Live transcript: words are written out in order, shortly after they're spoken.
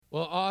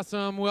Well,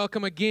 awesome.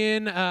 Welcome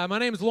again. My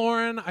name is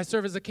Lauren. I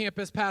serve as a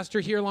campus pastor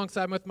here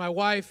alongside with my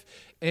wife.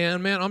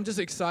 And man, I'm just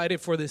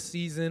excited for this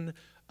season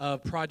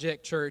of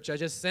Project Church. I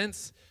just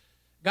sense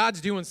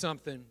God's doing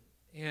something.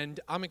 And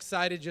I'm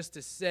excited just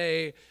to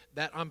say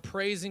that I'm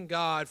praising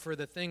God for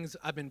the things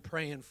I've been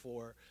praying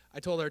for. I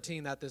told our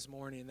team that this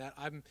morning, that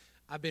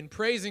I've been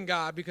praising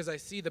God because I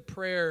see the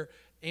prayer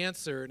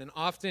answered. And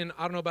often,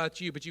 I don't know about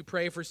you, but you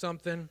pray for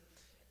something,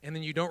 and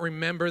then you don't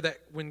remember that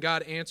when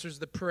God answers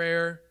the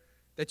prayer,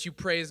 that you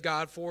praise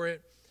God for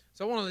it.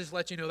 So I want to just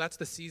let you know that's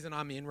the season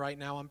I'm in right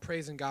now. I'm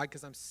praising God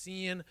because I'm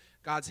seeing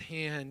God's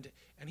hand,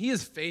 and He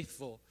is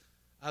faithful.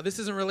 This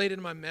isn't related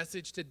to my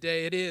message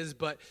today. It is,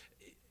 but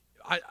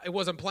it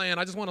wasn't planned.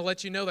 I just want to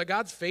let you know that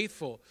God's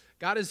faithful.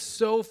 God is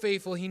so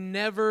faithful. He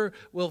never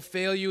will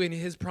fail you, and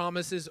His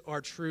promises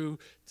are true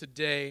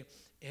today.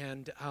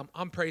 And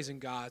I'm praising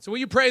God. So will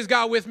you praise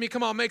God with me?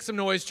 Come on, make some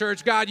noise,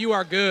 church. God, you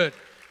are good.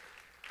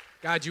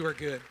 God, you are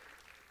good.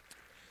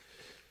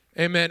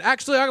 Amen.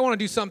 Actually, I want to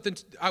do something.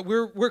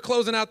 We're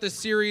closing out this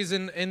series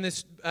in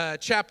this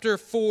chapter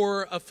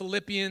 4 of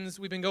Philippians.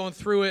 We've been going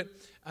through it.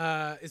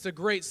 It's a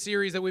great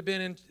series that we've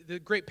been in, the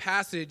great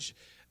passage.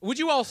 Would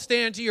you all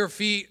stand to your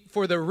feet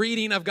for the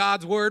reading of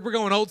God's word? We're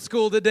going old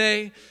school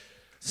today.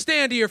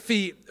 Stand to your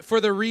feet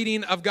for the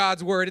reading of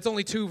God's word. It's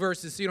only 2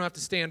 verses, so you don't have to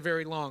stand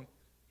very long.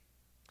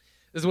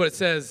 This is what it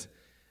says.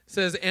 It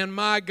says, "And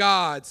my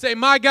God," say,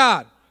 "My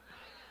God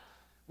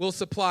will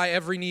supply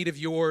every need of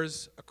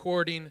yours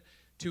according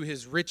to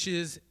His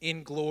riches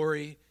in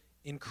glory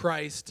in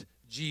Christ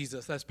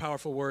Jesus." That's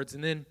powerful words.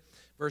 And then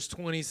verse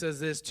 20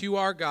 says this, "To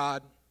our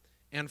God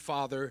and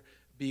Father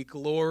be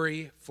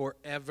glory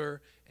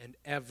forever and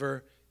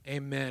ever.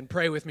 Amen."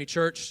 Pray with me,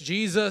 church.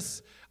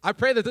 Jesus, I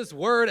pray that this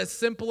word, as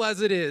simple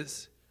as it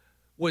is,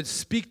 would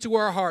speak to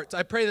our hearts.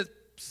 I pray that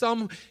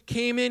some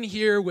came in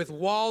here with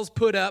walls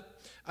put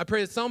up. I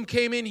pray that some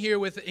came in here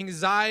with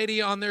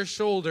anxiety on their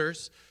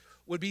shoulders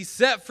would be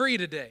set free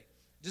today.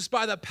 Just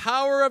by the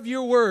power of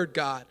your word,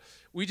 God,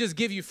 we just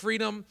give you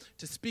freedom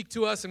to speak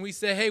to us, and we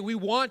say, hey, we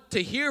want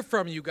to hear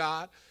from you,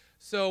 God.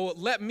 So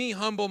let me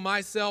humble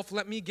myself.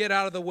 Let me get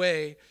out of the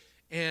way.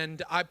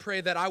 And I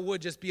pray that I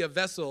would just be a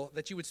vessel,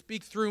 that you would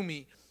speak through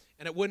me,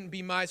 and it wouldn't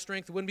be my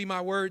strength, it wouldn't be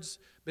my words,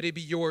 but it'd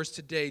be yours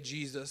today,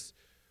 Jesus.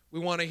 We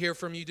want to hear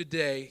from you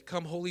today.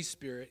 Come, Holy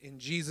Spirit, in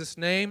Jesus'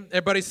 name.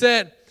 Everybody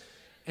said,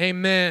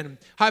 amen.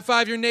 High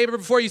five your neighbor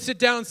before you sit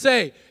down and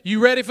say, you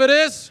ready for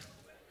this?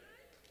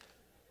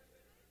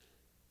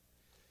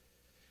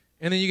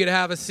 And then you get to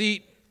have a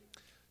seat.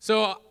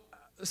 So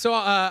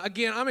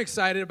again, I'm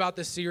excited about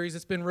this series.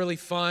 It's been really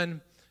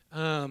fun.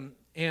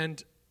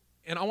 And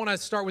I want to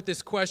start with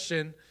this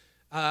question.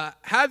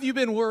 Have you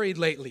been worried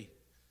lately?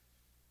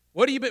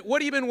 What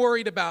have you been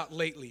worried about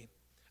lately?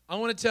 I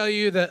want to tell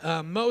you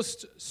that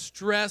most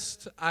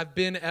stressed I've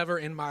been ever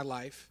in my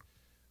life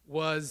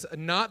was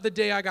not the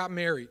day I got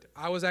married.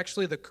 I was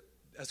actually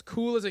as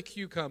cool as a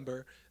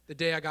cucumber the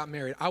day I got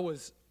married. I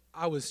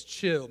was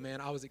chill,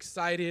 man. I was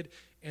excited,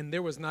 and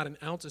there was not an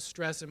ounce of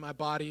stress in my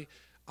body.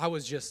 I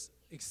was just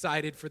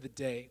excited for the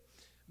day.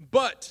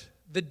 But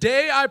the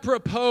day I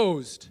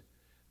proposed,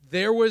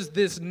 there was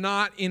this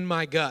knot in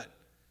my gut,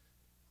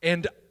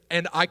 and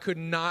I could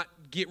not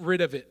get rid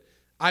of it.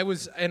 I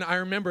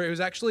remember it was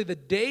actually the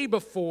day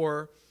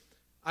before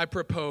I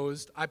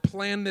proposed. I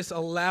planned this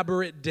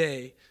elaborate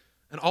day,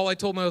 and all I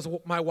told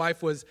my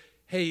wife was,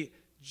 hey,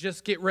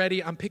 just get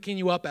ready. I'm picking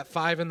you up at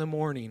 5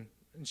 a.m.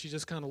 And she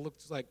just kind of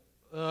looked like,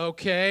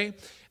 okay.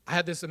 I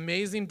had this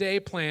amazing day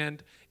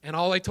planned, and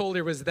all I told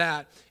her was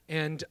that.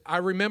 And I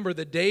remember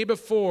the day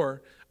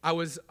before, I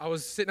was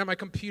sitting at my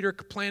computer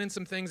planning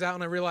some things out,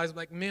 and I realized,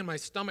 like, man, my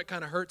stomach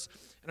kind of hurts.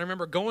 And I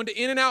remember going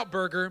to In-N-Out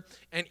Burger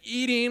and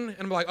eating, and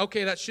I'm like,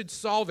 okay, that should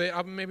solve it.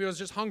 Maybe I was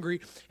just hungry.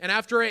 And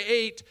after I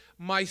ate,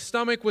 my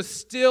stomach was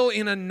still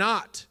in a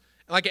knot.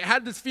 Like, it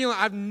had this feeling.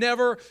 I've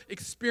never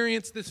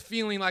experienced this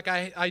feeling like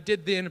I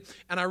did then.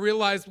 And I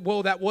realized,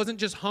 whoa, that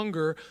wasn't just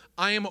hunger.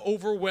 I am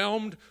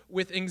overwhelmed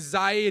with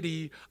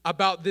anxiety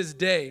about this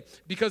day.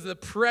 Because the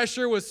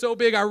pressure was so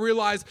big, I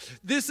realized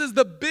this is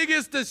the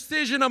biggest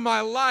decision of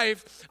my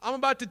life. I'm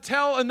about to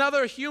tell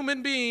another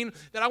human being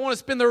that I want to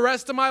spend the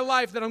rest of my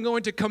life, that I'm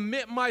going to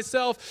commit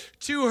myself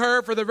to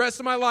her for the rest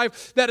of my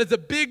life. That is a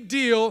big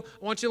deal.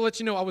 I want you to let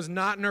you know I was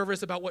not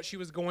nervous about what she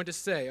was going to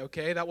say,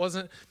 okay? That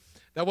wasn't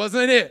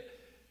it.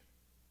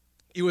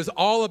 It was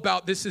all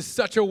about, this is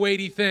such a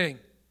weighty thing.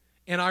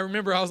 And I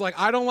remember I was like,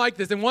 I don't like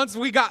this. And once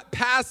we got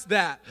past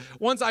that,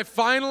 once I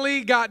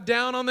finally got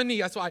down on the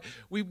knee, that's why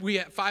we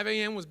at 5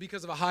 a.m. was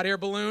because of a hot air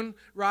balloon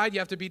ride. You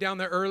have to be down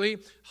there early.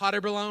 Hot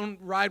air balloon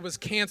ride was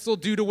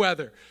canceled due to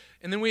weather.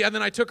 And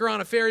then I took her on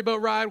a ferry boat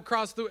ride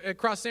across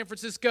San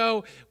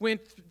Francisco,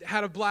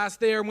 had a blast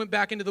there, went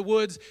back into the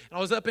woods. And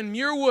I was up in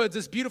Muir Woods,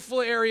 this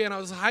beautiful area, and I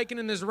was hiking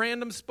in this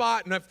random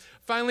spot, and I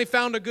finally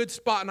found a good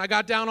spot, and I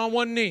got down on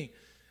one knee.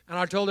 And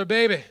I told her,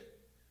 baby,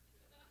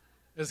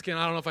 I don't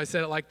know if I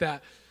said it like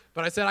that,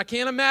 but I said, I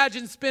can't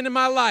imagine spending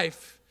my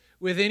life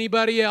with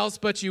anybody else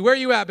but you. Where are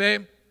you at,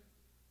 babe?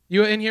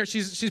 You in here?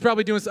 She's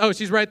probably doing, oh,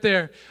 she's right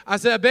there. I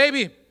said,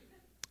 baby,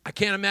 I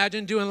can't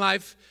imagine doing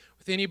life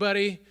with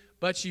anybody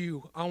but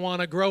you. I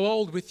want to grow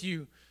old with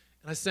you.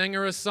 And I sang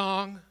her a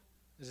song.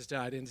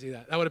 I didn't see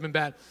that. That would have been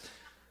bad.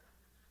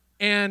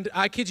 And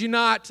I kid you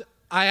not,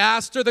 I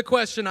asked her the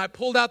question. I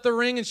pulled out the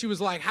ring, and she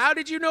was like, how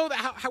did you know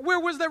that? Where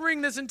was the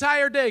ring this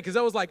entire day? Because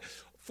that was like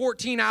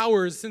 14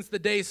 hours since the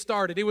day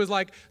started. It was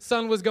like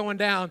sun was going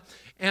down.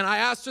 And I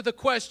asked her the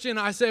question.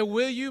 I said,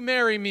 will you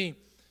marry me?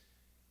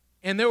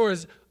 And there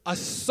was a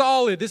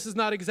solid, this is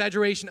not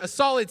exaggeration, a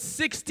solid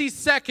 60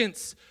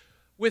 seconds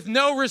with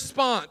no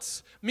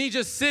response. Me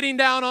just sitting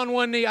down on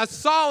one knee, a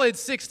solid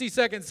 60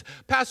 seconds.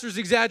 Pastors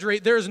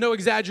exaggerate. There is no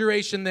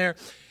exaggeration there.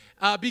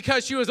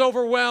 Because she was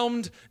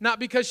overwhelmed, not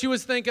because she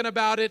was thinking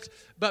about it,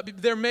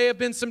 but there may have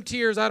been some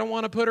tears. I don't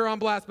want to put her on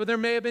blast, but there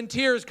may have been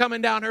tears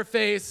coming down her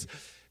face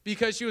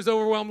because she was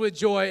overwhelmed with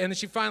joy. And then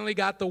she finally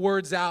got the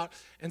words out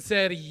and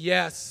said,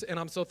 yes. And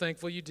I'm so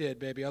thankful you did,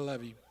 baby. I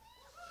love you.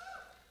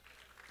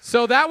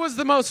 So that was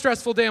the most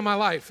stressful day of my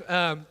life.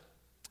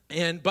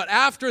 But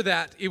after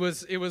that, it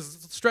was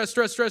stress,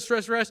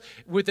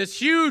 with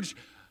this huge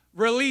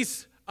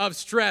release of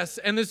stress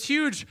and this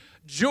huge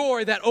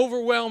joy that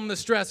overwhelmed the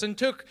stress and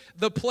took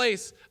the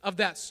place of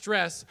that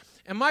stress.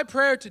 And my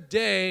prayer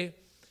today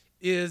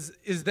is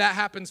that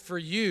happens for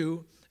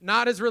you,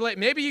 not as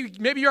maybe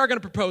you are going to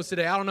propose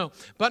today, I don't know,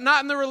 but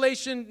not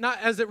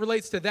as it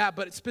relates to that,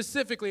 but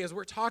specifically as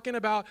we're talking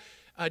about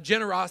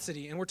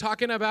generosity and we're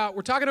talking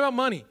about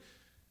money.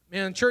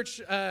 Man, church,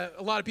 a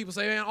lot of people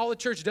say, man, all the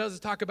church does is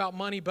talk about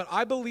money, but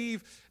I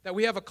believe that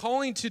we have a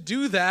calling to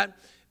do that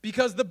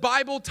because the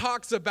Bible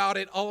talks about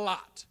it a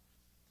lot.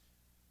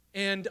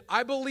 And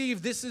I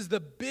believe this is the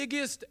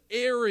biggest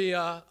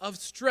area of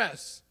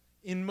stress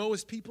in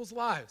most people's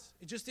lives.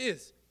 It just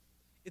is.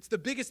 It's the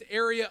biggest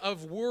area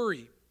of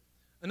worry.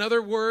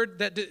 Another word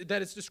that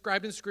is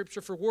described in Scripture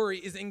for worry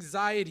is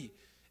anxiety.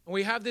 And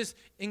we have this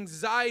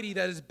anxiety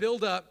that is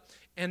built up,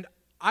 and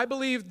I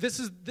believe this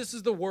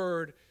is the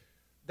word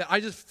that I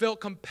just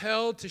felt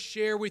compelled to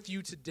share with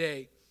you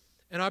today.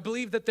 And I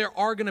believe that there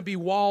are going to be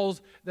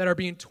walls that are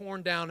being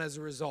torn down as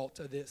a result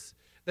of this.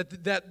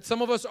 That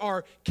some of us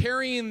are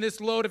carrying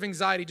this load of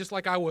anxiety just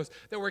like I was.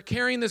 That we're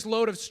carrying this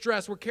load of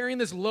stress. We're carrying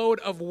this load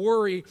of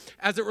worry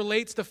as it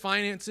relates to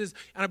finances.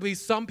 And I believe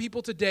some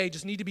people today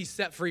just need to be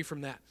set free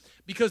from that.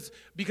 Because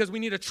we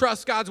need to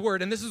trust God's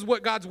word. And this is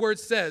what God's word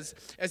says.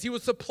 As he will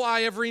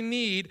supply every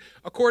need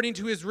according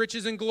to his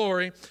riches and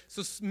glory.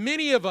 So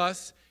many of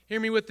us, hear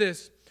me with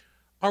this,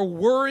 are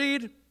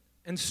worried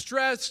and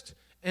stressed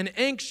and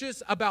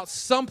anxious about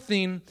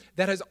something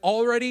that has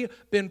already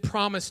been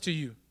promised to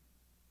you.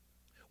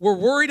 We're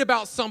worried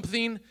about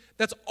something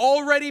that's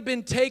already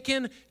been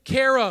taken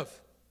care of.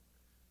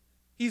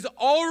 He's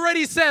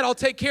already said, I'll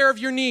take care of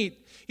your need.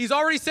 He's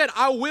already said,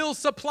 I will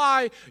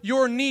supply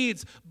your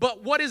needs.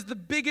 But what is the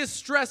biggest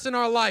stress in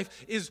our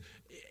life is,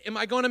 am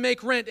I going to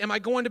make rent? Am I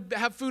going to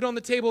have food on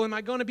the table? Am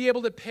I going to be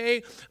able to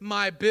pay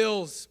my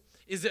bills?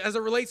 Is it, as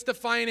it relates to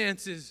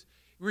finances,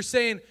 we're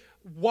saying,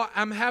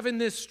 I'm having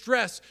this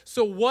stress.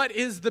 So what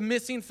is the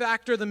missing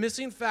factor? The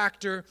missing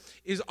factor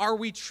is, are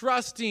we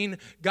trusting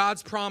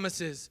God's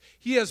promises?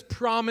 He has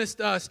promised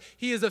us.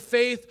 He is a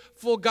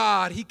faithful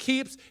God. He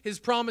keeps his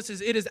promises.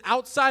 It is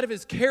outside of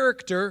his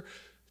character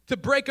to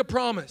break a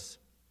promise.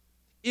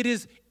 It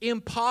is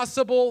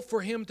impossible for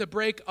him to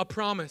break a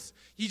promise.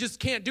 He just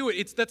can't do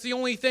it. That's the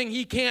only thing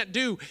he can't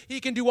do.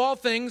 He can do all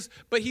things,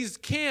 but he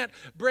can't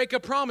break a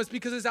promise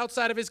because it's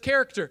outside of his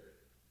character.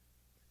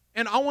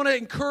 And I want to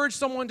encourage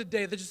someone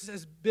today that just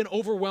has been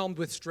overwhelmed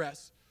with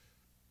stress.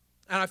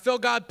 And I feel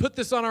God put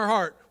this on our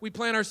heart. We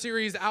plan our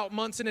series out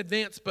months in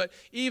advance, but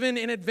even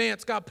in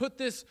advance, God put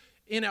this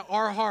in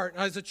our heart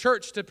as a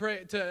church to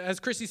pray,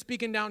 as Chrissy's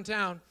speaking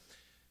downtown,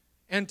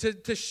 and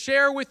to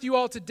share with you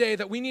all today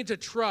that we need to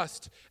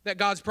trust that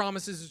God's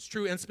promises is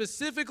true, and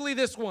specifically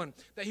this one,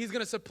 that he's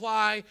going to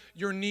supply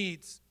your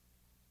needs.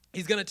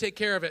 He's going to take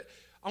care of it.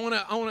 I want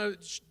to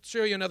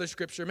show you another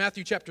scripture,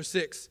 Matthew chapter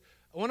 6,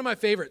 one of my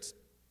favorites.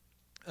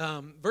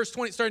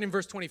 Starting in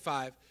verse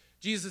 25,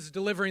 Jesus is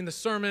delivering the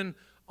Sermon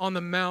on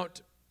the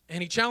Mount,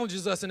 and he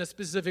challenges us in a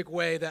specific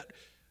way that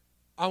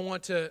I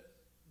want to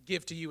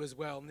give to you as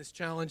well. And this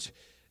challenge,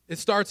 it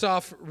starts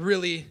off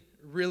really,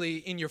 really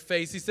in your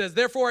face. He says,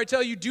 therefore I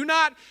tell you, do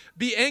not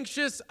be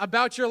anxious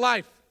about your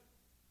life.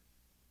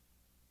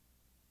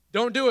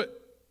 Don't do it.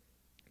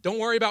 Don't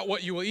worry about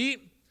what you will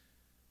eat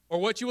or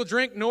what you will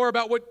drink, nor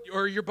about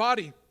your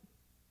body.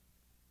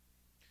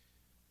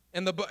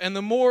 And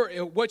the more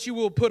what you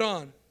will put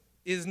on.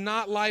 Is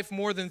not life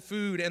more than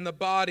food, and the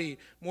body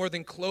more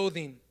than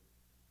clothing?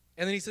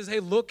 And then he says, hey,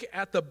 look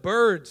at the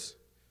birds.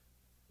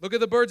 Look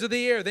at the birds of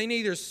the air. They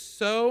neither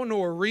sow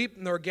nor reap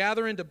nor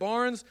gather into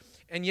barns,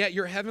 and yet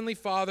your heavenly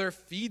Father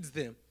feeds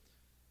them.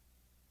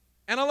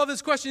 And I love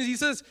this question.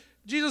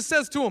 Jesus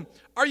says to him,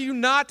 are you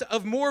not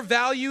of more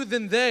value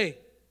than they?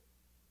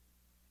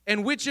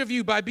 And which of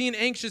you, by being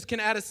anxious, can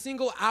add a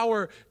single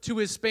hour to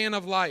his span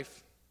of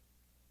life?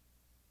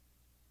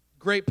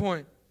 Great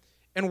point.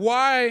 And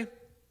why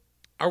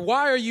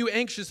are you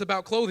anxious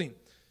about clothing?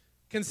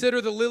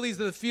 Consider the lilies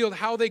of the field,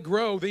 how they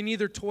grow. They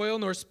neither toil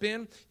nor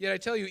spin. Yet I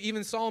tell you,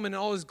 even Solomon in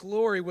all his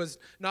glory was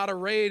not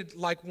arrayed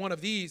like one of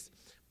these.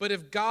 But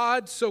if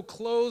God so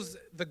clothes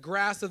the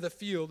grass of the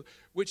field,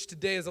 which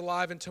today is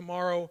alive and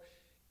tomorrow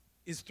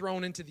is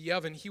thrown into the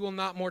oven, he will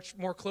not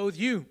more clothe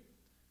you.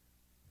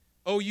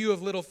 O you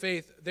of little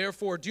faith,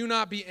 therefore do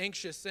not be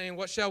anxious, saying,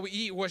 what shall we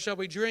eat? What shall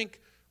we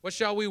drink? What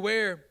shall we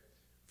wear?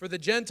 For the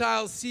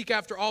Gentiles seek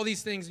after all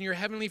these things, and your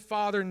heavenly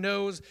Father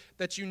knows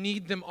that you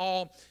need them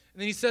all. And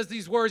then he says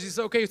these words. He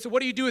says, okay, so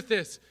what do you do with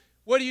this?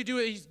 What do you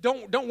do?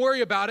 Don't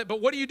worry about it,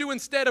 but what do you do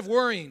instead of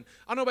worrying?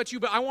 I don't know about you,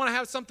 but I want to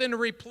have something to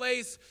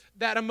replace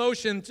that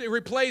emotion, to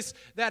replace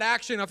that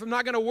action. If I'm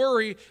not going to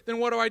worry, then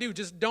what do I do?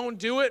 Just don't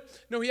do it?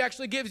 No, he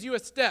actually gives you a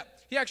step.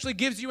 He actually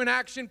gives you an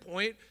action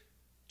point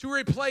to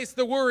replace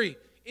the worry.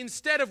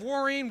 Instead of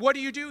worrying, what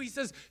do? He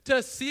says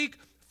to seek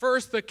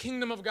first the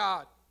kingdom of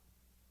God.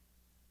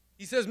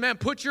 He says, man,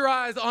 put your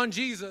eyes on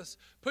Jesus.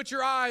 Put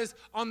your eyes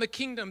on the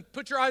kingdom.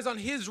 Put your eyes on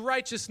his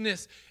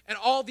righteousness, and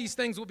all these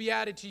things will be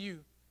added to you.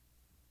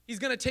 He's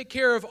going to take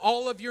care of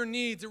all of your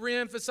needs. It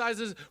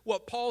reemphasizes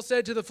what Paul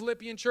said to the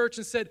Philippian church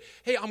and said,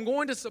 hey, I'm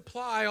going to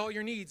supply all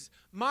your needs.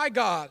 My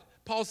God,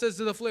 Paul says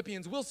to the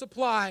Philippians, will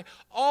supply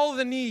all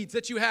the needs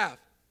that you have.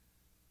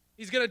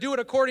 He's going to do it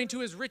according to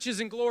his riches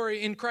and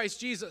glory in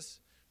Christ Jesus.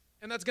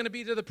 And that's going to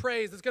be to the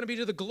praise. That's going to be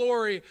to the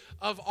glory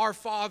of our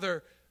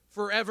Father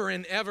forever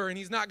and ever. And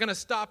he's not going to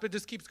stop. It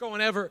just keeps going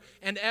ever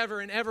and ever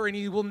and ever. And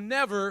he will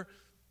never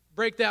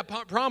break that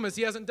promise.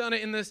 He hasn't done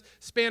it in this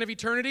span of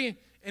eternity,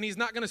 and he's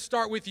not going to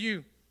start with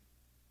you.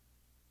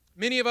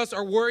 Many of us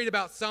are worried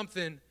about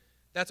something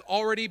that's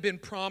already been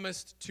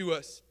promised to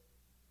us.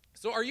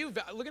 So are you,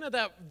 looking at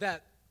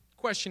that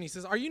question, he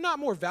says, are you not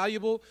more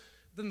valuable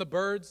than the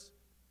birds?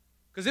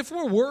 Because if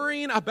we're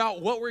worrying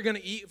about what we're going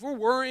to eat, if we're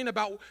worrying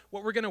about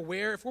what we're going to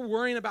wear, if we're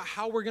worrying about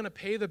how we're going to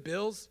pay the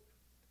bills,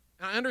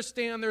 and I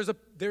understand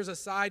there's a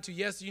side to,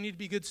 yes, you need to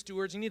be good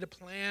stewards, you need to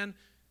plan,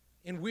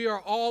 and we are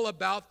all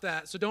about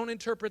that. So don't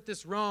interpret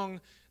this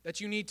wrong,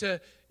 that you need to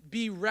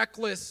be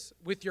reckless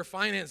with your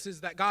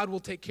finances, that God will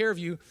take care of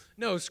you.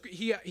 No,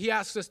 he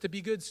asks us to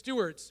be good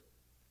stewards,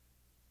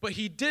 but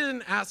he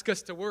didn't ask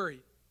us to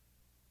worry.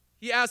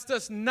 He asked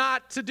us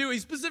not to do. He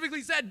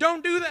specifically said,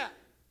 don't do that.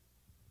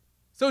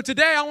 So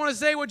today I want to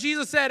say what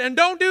Jesus said, and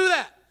don't do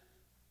that.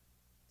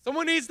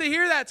 Someone needs to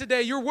hear that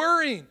today. You're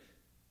worrying.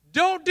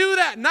 Don't do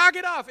that. Knock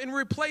it off and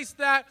replace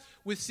that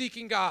with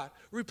seeking God.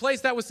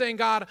 Replace that with saying,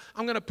 God,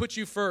 I'm going to put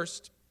you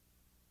first.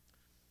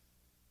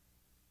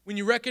 When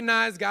you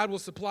recognize God will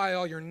supply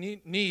all your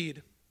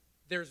need,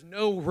 there's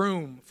no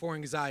room for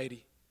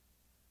anxiety.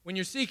 When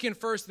you're seeking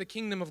first the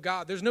kingdom of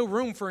God, there's no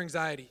room for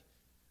anxiety.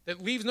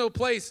 That leaves no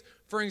place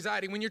for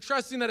anxiety. When you're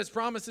trusting that his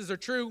promises are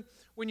true,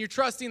 when you're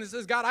trusting that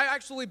says, God, I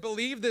actually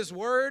believe this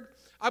word.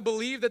 I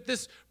believe that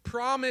this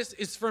promise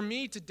is for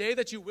me today,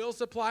 that you will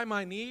supply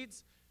my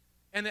needs.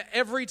 And that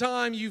every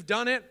time you've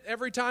done it,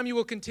 every time you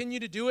will continue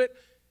to do it.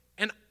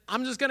 And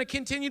I'm just going to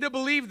continue to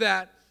believe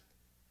that.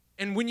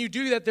 And when you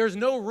do that, there's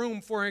no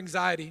room for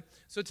anxiety.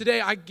 So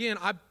today, again,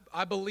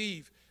 I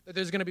believe that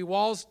there's going to be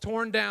walls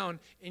torn down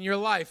in your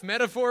life,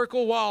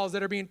 metaphorical walls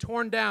that are being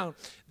torn down,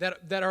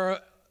 that are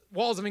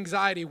walls of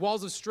anxiety,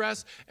 walls of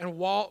stress, and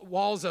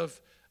walls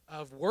of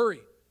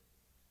worry.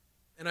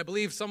 And I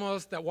believe some of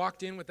us that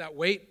walked in with that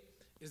weight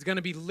is going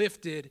to be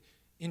lifted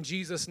in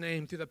Jesus'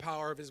 name through the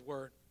power of his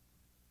word.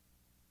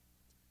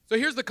 So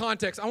here's the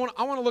context. I want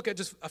to look at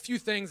just a few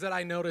things that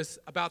I notice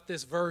about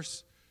this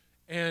verse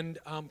and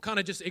kind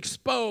of just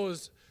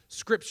expose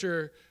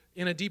Scripture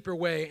in a deeper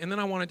way. And then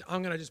I'm going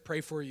to just pray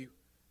for you.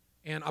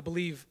 And I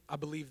believe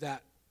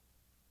that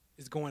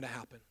is going to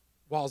happen.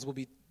 Walls will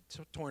be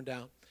torn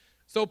down.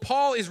 So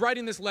Paul is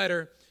writing this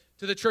letter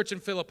to the church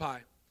in Philippi.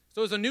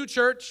 So it's a new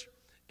church.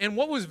 And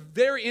what was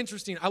very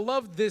interesting, I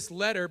love this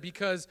letter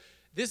because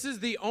this is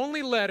the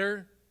only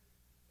letter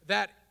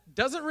that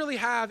doesn't really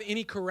have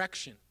any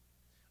correction.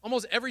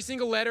 Almost every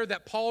single letter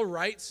that Paul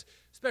writes,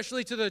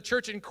 especially to the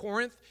church in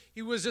Corinth,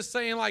 he was just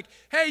saying like,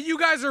 hey, you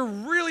guys are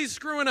really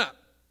screwing up.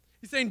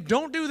 He's saying,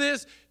 don't do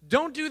this,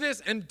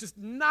 and just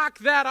knock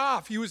that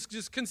off. He was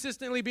just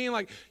consistently being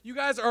like, you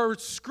guys are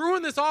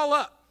screwing this all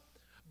up.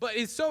 But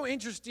it's so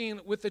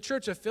interesting with the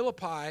church of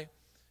Philippi,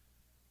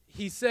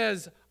 he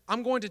says,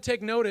 I'm going to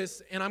take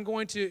notice, and I'm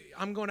going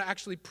to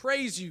actually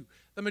praise you.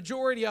 The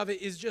majority of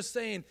it is just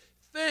saying,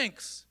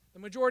 thanks. The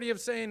majority of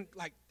saying,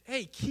 like,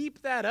 hey,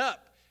 keep that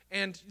up.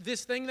 And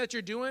this thing that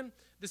you're doing,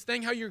 this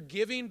thing how you're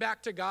giving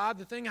back to God,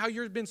 the thing how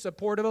you've been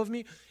supportive of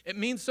me, it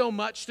means so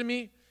much to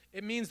me.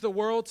 It means the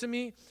world to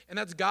me, and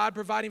that's God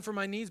providing for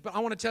my needs. But I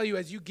want to tell you,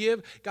 as you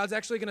give, God's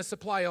actually going to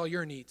supply all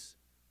your needs.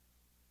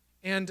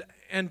 And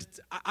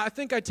I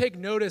think I take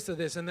notice of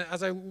this, and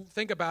as I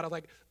think about it,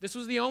 like, this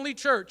was the only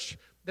church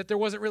that there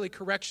wasn't really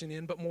correction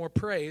in, but more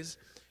praise.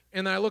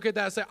 And then I look at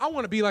that and say, I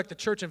want to be like the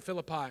church in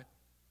Philippi.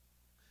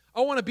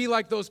 I want to be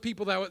like those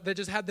people that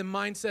just had the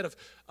mindset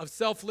of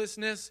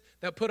selflessness,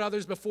 that put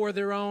others before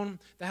their own,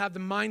 that have the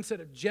mindset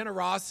of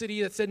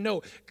generosity, that said,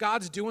 no,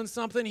 God's doing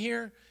something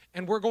here,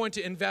 and we're going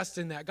to invest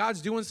in that.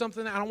 God's doing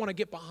something, I don't want to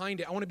get behind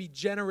it. I want to be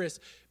generous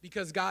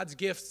because God's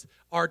gifts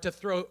are to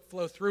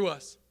flow through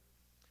us.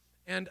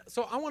 And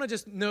so I want to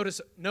just note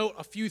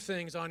a few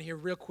things on here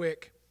real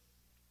quick,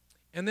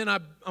 and then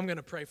I'm going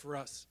to pray for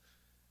us.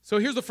 So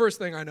here's the first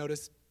thing I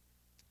noticed,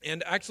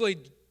 and actually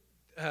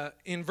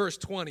in verse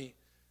 20,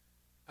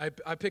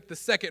 I picked the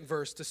second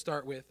verse to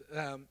start with.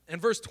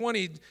 And verse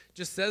 20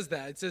 just says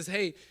that. It says,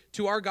 hey,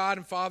 to our God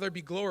and Father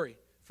be glory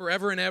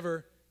forever and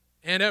ever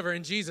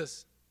in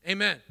Jesus.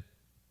 Amen.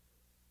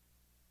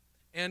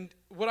 And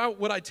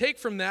what I take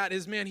from that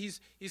is, man, he's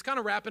kind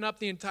of wrapping up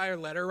the entire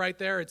letter right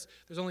there.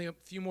 There's only a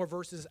few more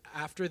verses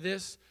after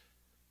this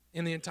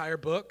in the entire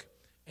book.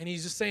 And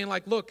he's just saying,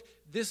 like, look,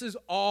 this is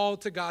all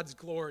to God's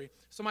glory.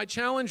 So my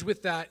challenge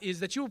with that is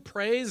that you will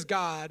praise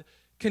God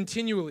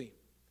continually.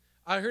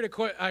 I heard a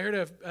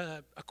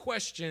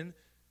question,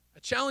 a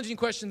challenging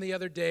question the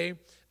other day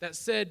that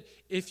said,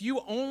 if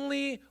you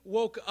only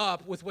woke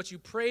up with what you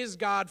praised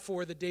God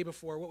for the day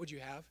before, what would you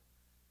have?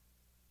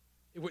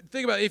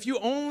 Think about it. If you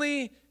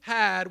only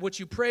had what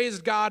you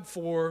praised God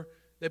for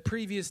the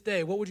previous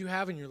day, what would you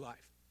have in your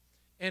life?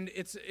 And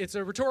it's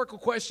a rhetorical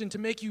question to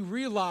make you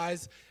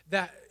realize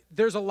that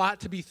there's a lot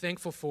to be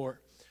thankful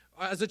for.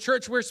 As a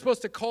church, we're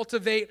supposed to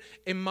cultivate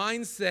a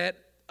mindset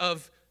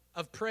of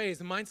praise,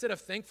 a mindset of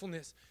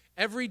thankfulness.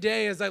 Every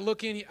day as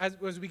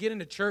we get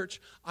into church,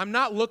 I'm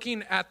not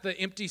looking at the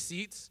empty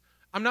seats.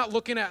 I'm not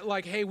looking at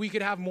like, hey, we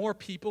could have more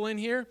people in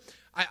here.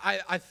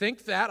 I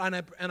think that,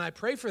 and I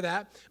pray for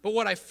that. But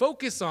what I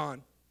focus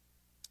on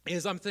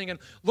is I'm thinking,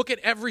 look at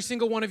every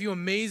single one of you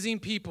amazing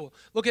people.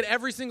 Look at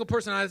every single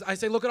person. I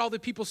say, look at all the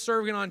people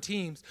serving on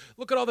teams.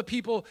 Look at all the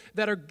people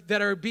that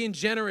are being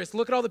generous.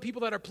 Look at all the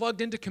people that are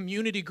plugged into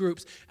community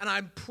groups. And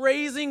I'm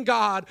praising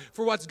God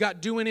for what's God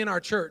doing in our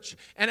church.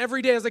 And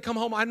every day as I come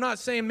home, I'm not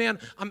saying, man,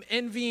 I'm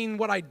envying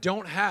what I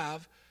don't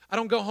have. I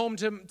don't go home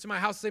to my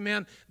house and say,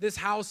 man, this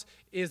house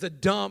is a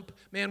dump.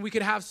 Man, we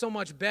could have so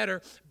much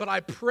better. But I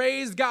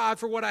praise God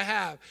for what I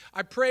have.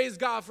 I praise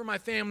God for my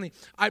family.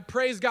 I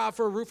praise God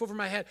for a roof over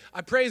my head.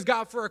 I praise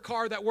God for a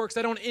car that works.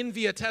 I don't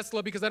envy a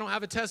Tesla because I don't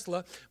have a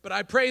Tesla. But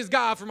I praise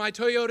God for my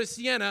Toyota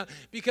Sienna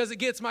because it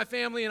gets my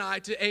family and I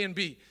to A and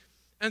B.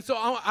 And so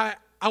I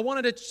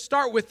wanted to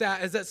start with that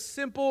as that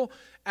simple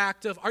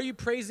act of, are you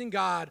praising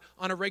God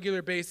on a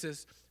regular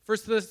basis? 1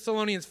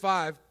 Thessalonians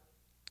 5.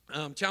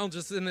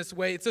 Challenges us in this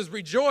way. It says,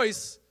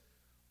 rejoice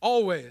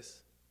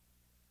always,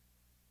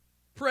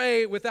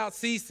 pray without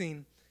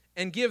ceasing,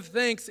 and give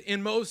thanks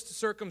in most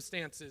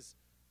circumstances.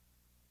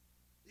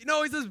 You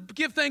know, he says,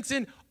 give thanks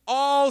in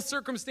all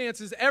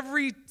circumstances,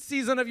 every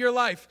season of your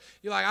life.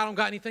 You're like, I don't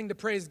got anything to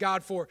praise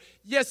God for.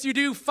 Yes, you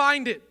do.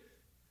 Find it.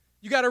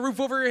 You got a roof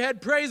over your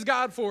head. Praise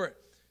God for it.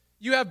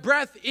 You have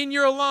breath in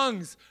your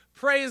lungs.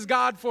 Praise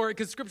God for it,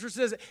 because Scripture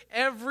says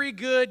every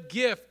good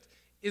gift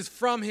is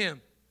from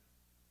Him.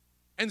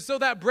 And so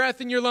that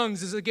breath in your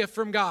lungs is a gift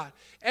from God.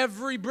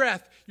 Every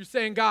breath, you're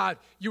saying, God,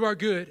 you are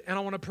good, and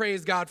I want to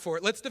praise God for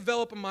it. Let's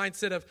develop a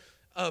mindset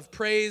of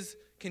praise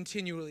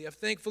continually, of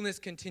thankfulness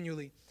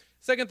continually.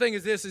 Second thing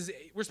is this, is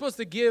we're supposed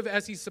to give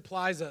as He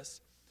supplies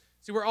us.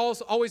 See, we're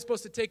always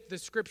supposed to take the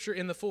Scripture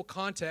in the full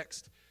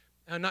context,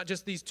 not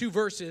just these two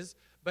verses,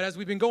 but as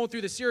we've been going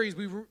through the series,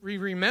 we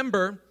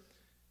remember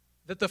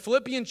that the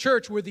Philippian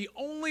church were the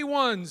only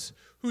ones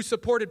who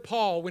supported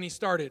Paul when he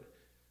started.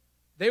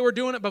 They were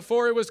doing it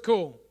before it was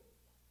cool.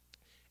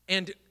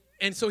 And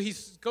so he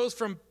goes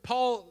from,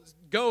 Paul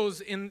goes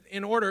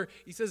in order.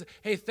 He says,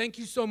 hey, thank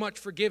you so much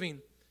for giving.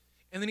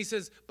 And then he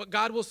says, but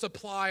God will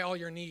supply all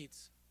your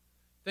needs.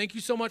 Thank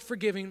you so much for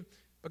giving,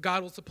 but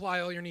God will supply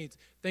all your needs.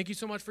 Thank you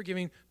so much for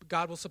giving, but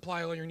God will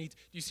supply all your needs.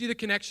 Do you see the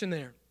connection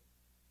there?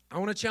 I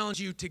want to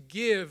challenge you to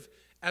give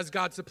as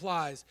God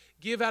supplies.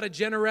 Give out of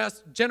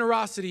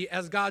generosity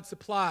as God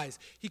supplies.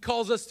 He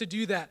calls us to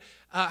do that.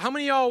 How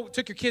many of y'all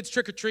took your kids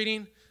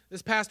trick-or-treating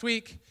this past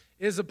week?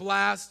 It was a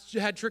blast. You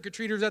had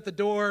trick-or-treaters at the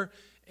door,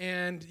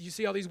 and you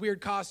see all these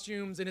weird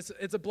costumes, and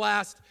it's a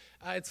blast.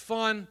 It's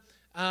fun.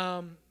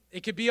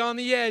 It could be on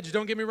the edge.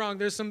 Don't get me wrong.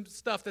 There's some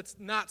stuff that's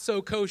not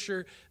so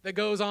kosher that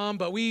goes on,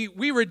 but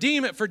we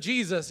redeem it for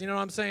Jesus. You know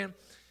what I'm saying?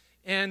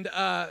 And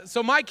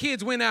so my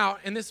kids went out,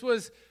 and this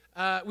was,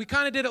 we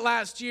kind of did it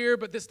last year,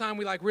 but this time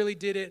we really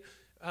did it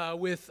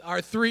with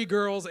our 3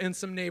 girls and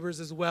some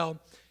neighbors as well.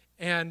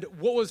 And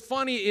what was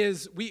funny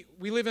is we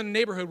live in a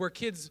neighborhood where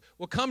kids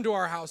will come to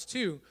our house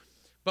too.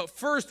 But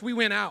first we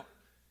went out.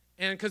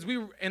 And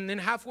then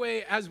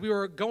halfway as we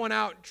were going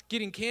out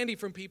getting candy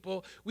from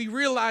people, we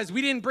realized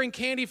we didn't bring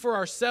candy for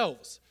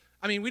ourselves.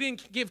 I mean, we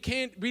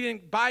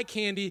didn't buy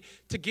candy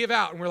to give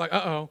out. And we're like,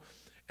 uh-oh.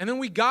 And then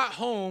we got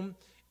home,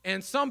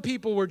 and some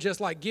people were just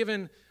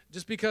giving,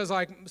 just because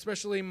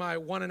especially my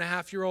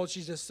 1.5-year-old,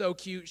 she's just so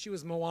cute. She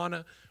was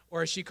Moana,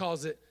 or as she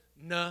calls it,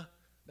 Nah.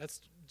 That's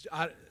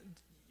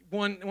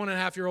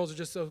 1.5-year-olds are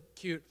just so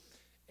cute.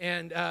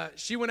 And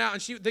she went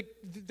out, and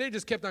they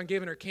just kept on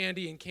giving her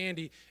candy and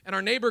candy. And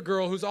our neighbor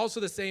girl, who's also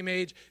the same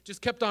age,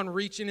 just kept on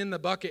reaching in the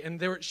bucket.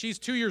 And she's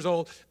 2 years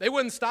old. They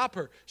wouldn't stop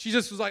her. She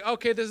just was like,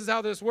 okay, this is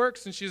how this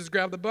works. And she just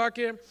grabbed the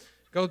bucket,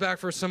 goes back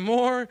for some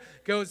more,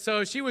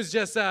 so she was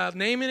just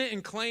naming it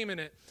and claiming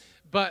it.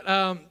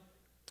 But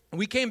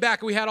we came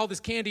back, and we had all this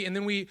candy, and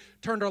then we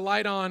turned our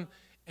light on,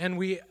 and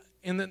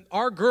then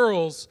our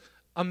girls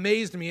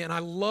amazed me, and I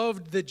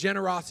loved the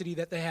generosity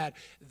that they had.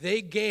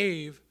 They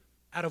gave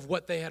out of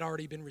what they had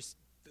already been,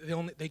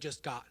 they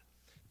just got.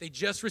 They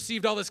just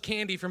received all this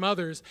candy from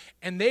others,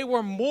 and they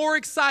were more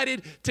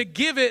excited to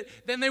give it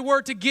than they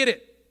were to get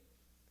it.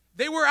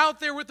 They were out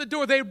there with the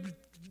door. They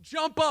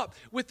jump up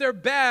with their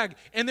bag,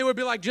 and they would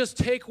be like, just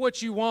take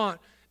what you want.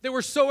 They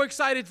were so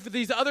excited for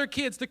these other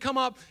kids to come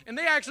up, and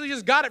they actually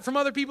just got it from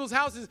other people's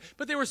houses,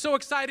 but they were so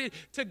excited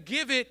to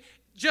give it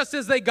just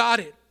as they got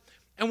it.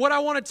 And what I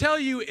want to tell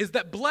you is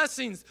that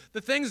blessings,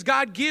 the things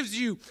God gives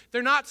you,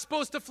 they're not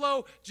supposed to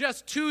flow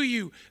just to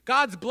you.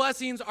 God's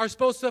blessings are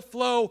supposed to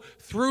flow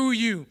through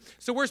you.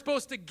 So we're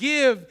supposed to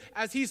give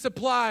as He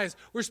supplies.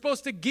 We're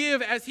supposed to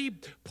give as He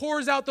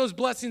pours out those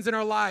blessings in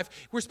our life.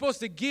 We're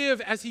supposed to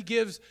give as He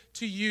gives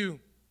to you.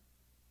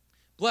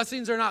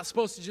 Blessings are not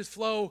supposed to just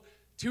flow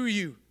to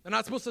you. They're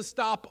not supposed to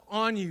stop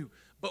on you.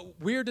 But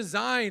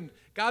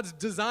God's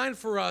design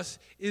for us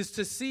is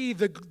to see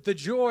the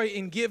joy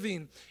in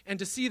giving, and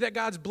to see that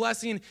God's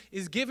blessing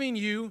is giving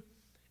you.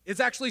 It's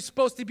actually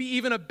supposed to be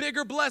even a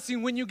bigger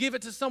blessing when you give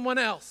it to someone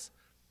else.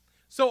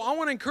 So I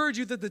want to encourage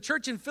you that the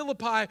church in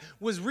Philippi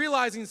was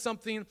realizing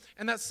something,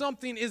 and that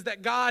something is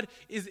that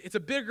it's a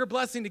bigger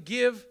blessing to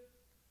give,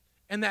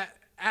 and that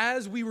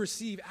as we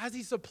receive, as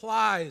He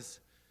supplies,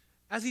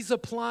 as He's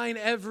supplying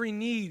every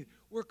need,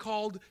 we're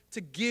called to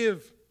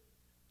give,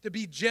 to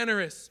be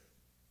generous.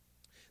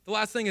 The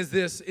last thing is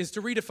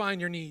to redefine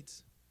your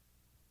needs.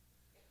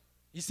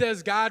 He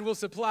says God will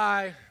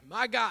supply,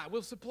 my God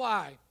will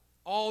supply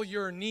all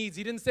your needs.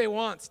 He didn't say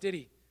wants, did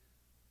He?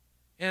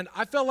 And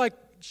I felt like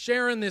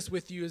sharing this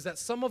with you is that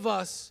some of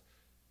us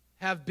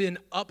have been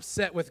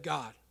upset with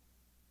God.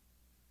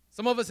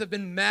 Some of us have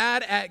been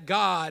mad at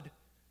God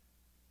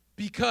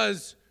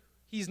because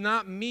He's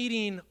not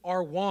meeting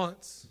our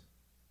wants.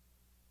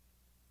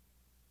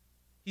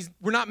 He's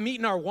not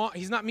meeting our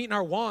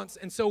wants,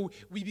 and so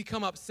we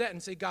become upset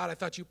and say, God, I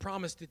thought you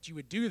promised that you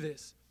would do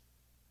this.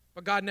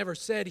 But God never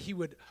said He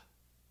would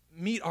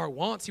meet our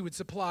wants. He would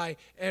supply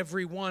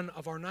every one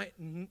of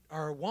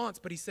our wants,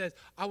 but He says,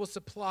 I will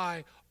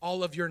supply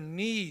all of your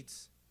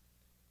needs.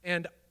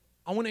 And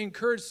I want to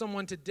encourage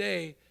someone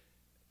today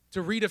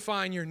to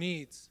redefine your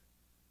needs,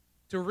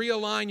 to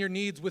realign your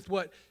needs with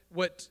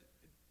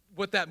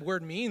what that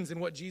word means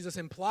and what Jesus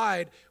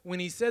implied when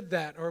He said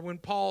that, or when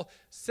Paul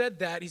said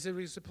that. He said,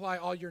 we supply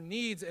all your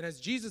needs. And as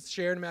Jesus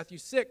shared in Matthew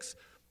 6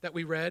 that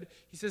we read,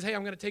 He says, hey,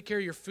 I'm going to take care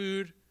of your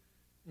food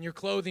and your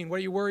clothing. What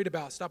are you worried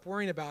about? Stop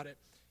worrying about it.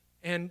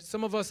 And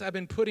some of us have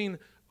been putting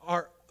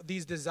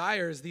these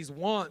desires, these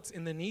wants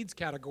in the needs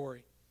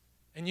category.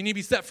 And you need to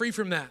be set free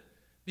from that.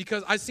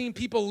 Because I've seen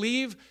people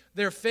leave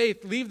their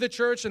faith, leave the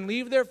church and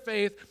leave their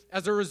faith.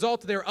 As a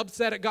result, they're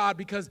upset at God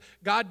because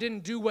God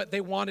didn't do what they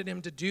wanted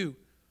Him to do.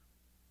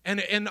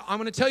 And I'm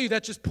going to tell you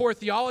that's just poor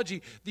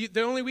theology.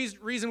 The only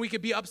reason we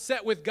could be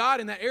upset with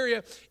God in that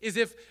area is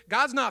if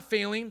God's not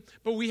failing,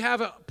 but we have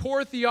a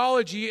poor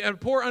theology and a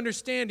poor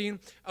understanding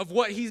of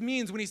what He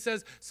means when He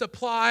says,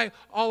 supply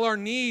all our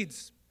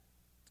needs.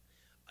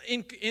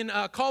 In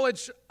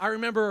college, I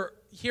remember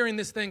hearing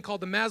this thing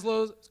called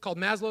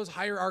Maslow's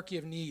hierarchy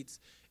of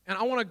needs. And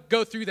I want to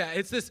go through that.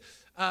 It's this,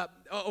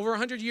 over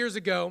 100 years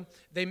ago,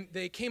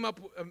 they came up,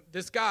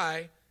 this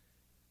guy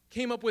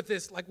came up with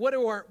this, like, what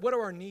do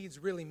our needs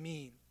really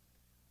mean?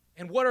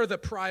 And what are the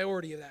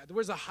priority of that? There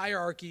was a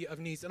hierarchy of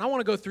needs. And I want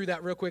to go through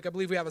that real quick. I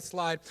believe we have a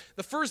slide.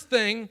 The first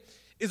thing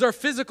is our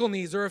physical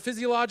needs, or our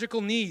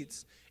physiological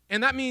needs.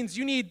 And that means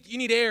you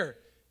need air,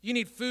 you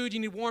need food, you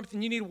need warmth,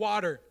 and you need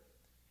water.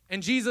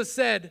 And Jesus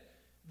said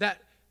that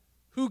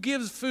who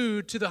gives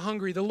food to the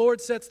hungry? The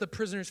Lord sets the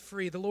prisoners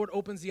free. The Lord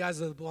opens the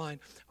eyes of the blind.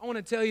 I want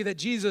to tell you that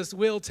Jesus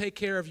will take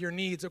care of your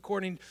needs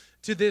according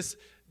to this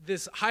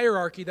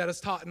hierarchy that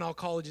is taught in all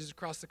colleges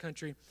across the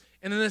country.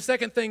 And then the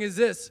second thing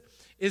is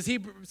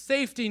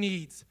safety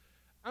needs.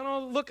 I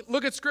don't know,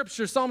 look at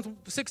Scripture. Psalm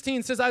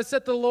 16 says, I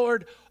set the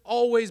Lord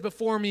always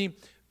before me,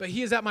 but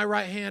He is at my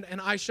right hand,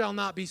 and I shall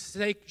not be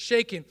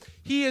shaken.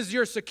 He is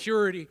your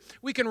security.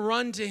 We can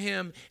run to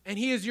Him, and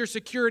He is your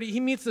security. He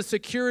meets the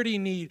security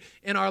need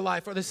in our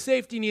life, or the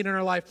safety need in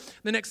our life.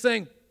 The next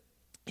thing,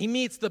 He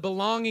meets the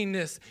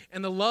belongingness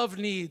and the love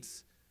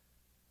needs.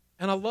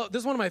 And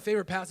this is one of my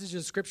favorite passages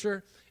of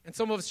Scripture, and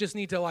some of us just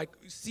need to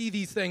see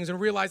these things and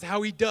realize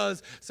how He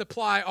does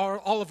supply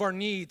all of our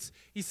needs.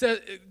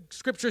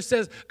 Scripture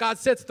says God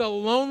sets the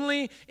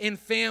lonely in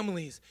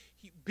families.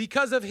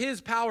 Because of His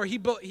power,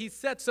 He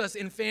sets us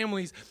in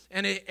families,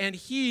 and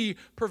He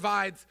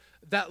provides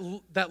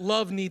that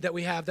love need that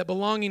we have, that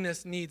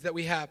belongingness needs that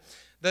we have.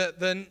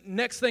 The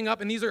next thing up,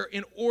 and these are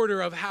in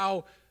order of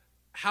how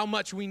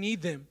much we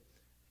need them,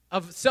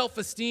 of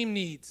self-esteem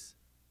needs.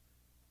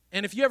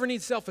 And if you ever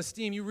need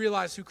self-esteem, you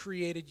realize who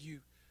created you.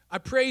 I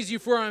praise you,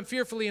 for I am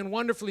fearfully and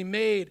wonderfully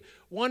made.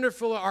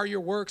 Wonderful are your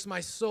works.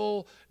 My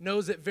soul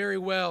knows it very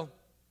well.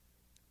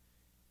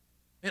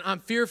 And I'm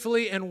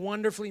fearfully and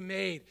wonderfully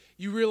made.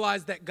 You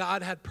realize that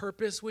God had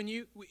purpose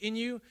in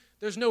you.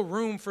 There's no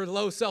room for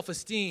low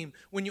self-esteem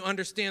when you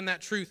understand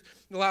that truth.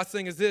 The last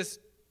thing is this,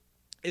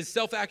 is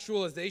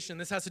self-actualization.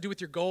 This has to do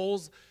with your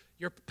goals,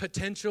 your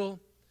potential.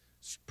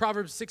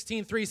 Proverbs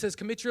 16:3 says,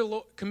 commit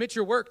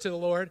your work to the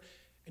Lord,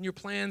 and your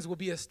plans will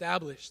be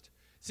established.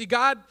 See,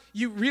 God,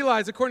 you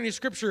realize, according to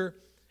Scripture,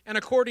 and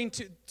according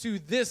to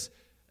this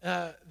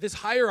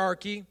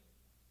hierarchy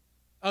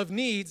of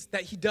needs,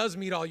 that he does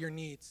meet all your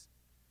needs.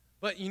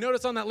 But you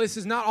notice on that list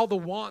is not all the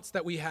wants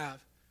that we have.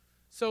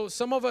 So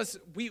some of us,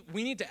 we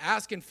need to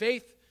ask in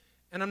faith,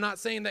 and I'm not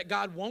saying that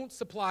God won't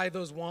supply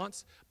those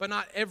wants, but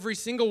not every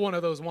single one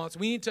of those wants.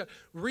 We need to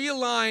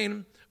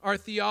realign our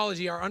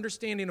theology, our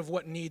understanding of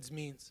what needs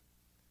means.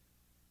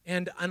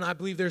 And I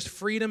believe there's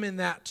freedom in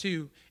that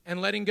too, and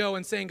letting go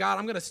and saying, God,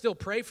 I'm going to still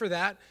pray for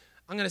that.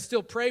 I'm going to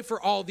still pray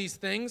for all these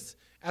things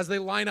as they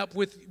line up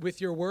with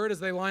your word, as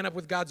they line up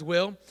with God's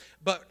will.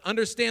 But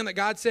understand that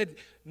God said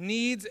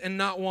needs and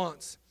not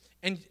wants.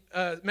 And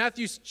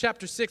Matthew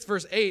chapter 6,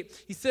 verse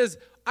 8, he says,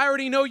 I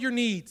already know your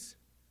needs.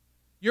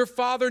 Your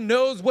Father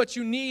knows what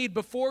you need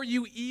before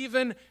you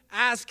even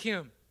ask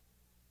him.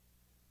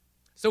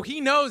 So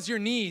he knows your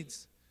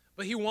needs,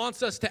 but he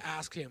wants us to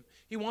ask him.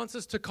 He wants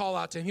us to call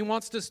out to him. He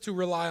wants us to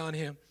rely on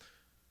him.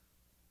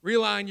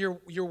 Realign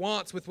your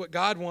wants with what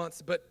God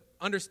wants, but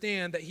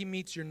understand that he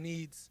meets your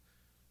needs.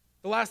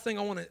 The last thing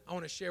I want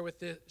to share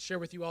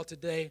with you all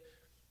today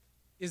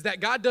is that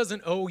God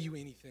doesn't owe you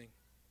anything.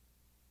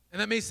 And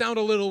that may sound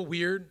a little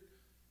weird,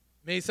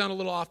 may sound a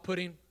little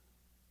off-putting,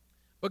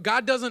 but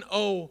God doesn't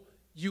owe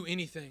you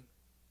anything.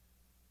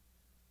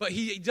 But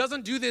he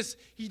doesn't do this,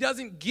 he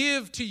doesn't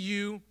give to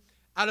you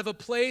out of a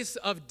place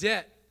of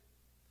debt.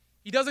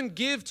 He doesn't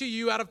give to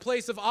you out of a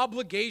place of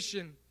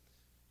obligation.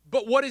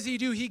 But what does he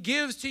do? He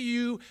gives to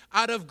you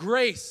out of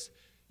grace.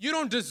 You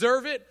don't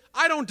deserve it.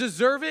 I don't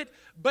deserve it,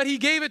 but he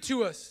gave it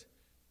to us.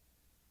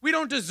 We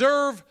don't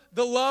deserve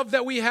the love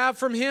that we have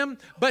from him,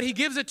 but he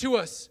gives it to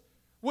us.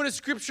 What does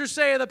Scripture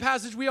say in the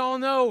passage we all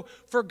know?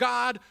 For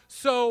God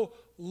so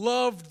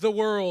loved the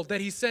world that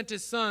he sent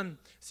his son.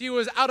 See, it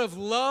was out of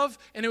love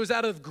and it was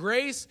out of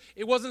grace.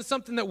 It wasn't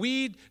something that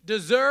we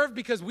deserved,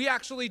 because we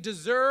actually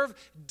deserve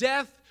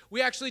death.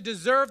 We actually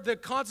deserve the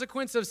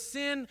consequence of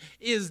sin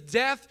is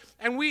death.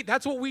 And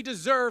that's what we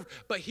deserve.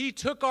 But he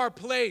took our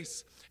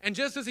place. And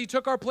just as he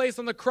took our place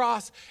on the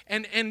cross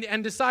and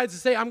decides to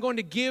say, I'm going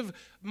to give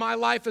my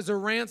life as a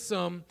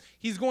ransom,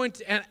 he's going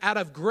to, out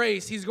of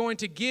grace, he's going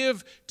to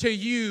give to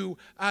you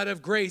out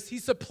of grace. He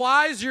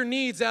supplies your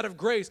needs out of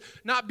grace,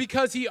 not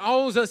because he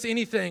owes us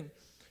anything.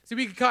 See,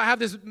 we can have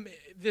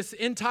this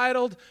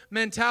entitled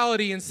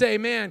mentality and say,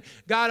 man,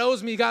 God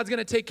owes me, God's going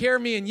to take care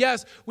of me. And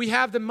yes, we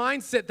have the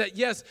mindset that,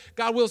 yes,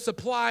 God will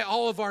supply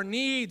all of our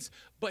needs,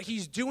 but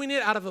he's doing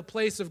it out of a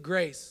place of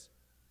grace.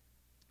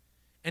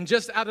 And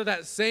just out of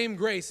that same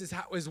grace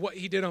is what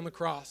he did on the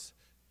cross.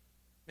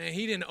 Man,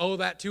 he didn't owe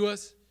that to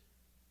us.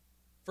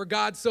 For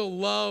God so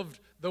loved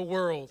the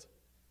world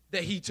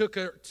that he took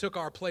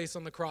our place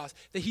on the cross,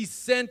 that he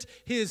sent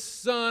his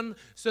son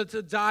so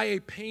to die a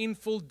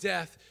painful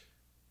death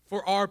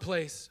for our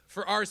place,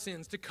 for our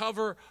sins, to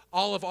cover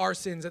all of our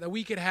sins, and that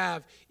we could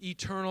have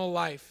eternal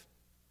life.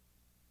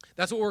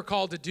 That's what we're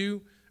called to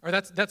do, or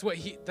that's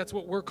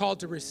what we're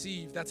called to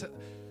receive. That's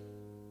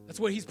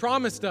what he's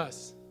promised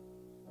us.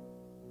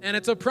 And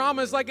it's a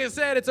promise, like I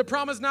said, it's a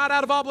promise not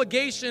out of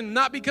obligation,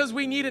 not because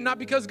we need it, not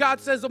because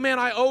God says, oh man,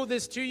 I owe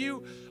this to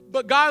you,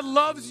 but God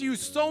loves you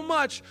so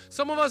much.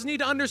 Some of us need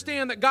to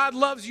understand that God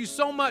loves you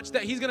so much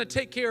that he's going to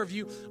take care of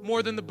you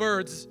more than the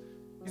birds.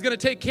 He's going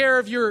to take care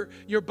of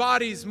your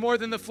bodies more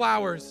than the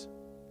flowers.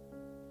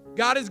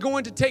 God is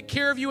going to take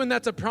care of you, and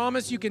that's a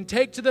promise you can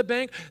take to the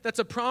bank. That's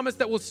a promise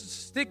that will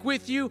stick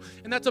with you,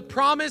 and that's a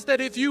promise that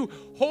if you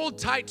hold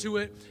tight to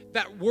it,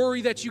 that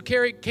worry that you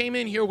came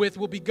in here with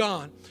will be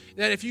gone.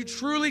 That if you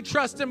truly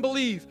trust and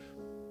believe,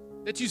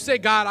 that you say,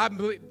 God, I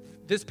believe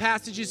this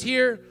passage is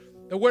here,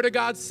 the Word of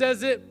God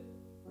says it,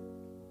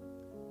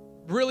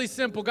 really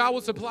simple. God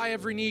will supply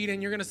every need,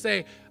 and you're going to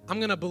say, I'm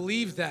going to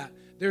believe that.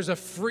 There's a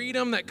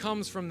freedom that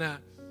comes from that.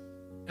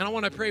 And I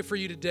want to pray for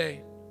you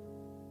today.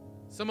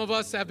 Some of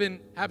us have been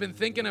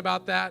thinking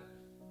about that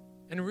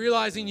and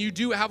realizing you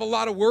do have a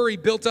lot of worry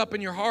built up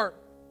in your heart.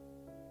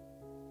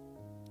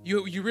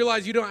 You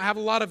realize you don't have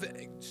a lot of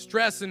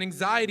stress and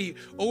anxiety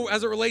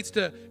as it relates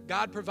to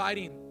God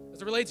providing,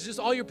 as it relates to just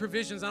all your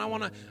provisions. And I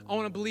want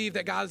to believe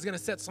that God is going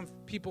to set some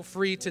people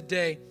free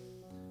today.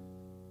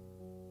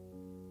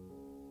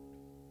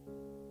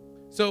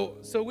 So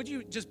would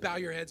you just bow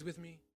your heads with me?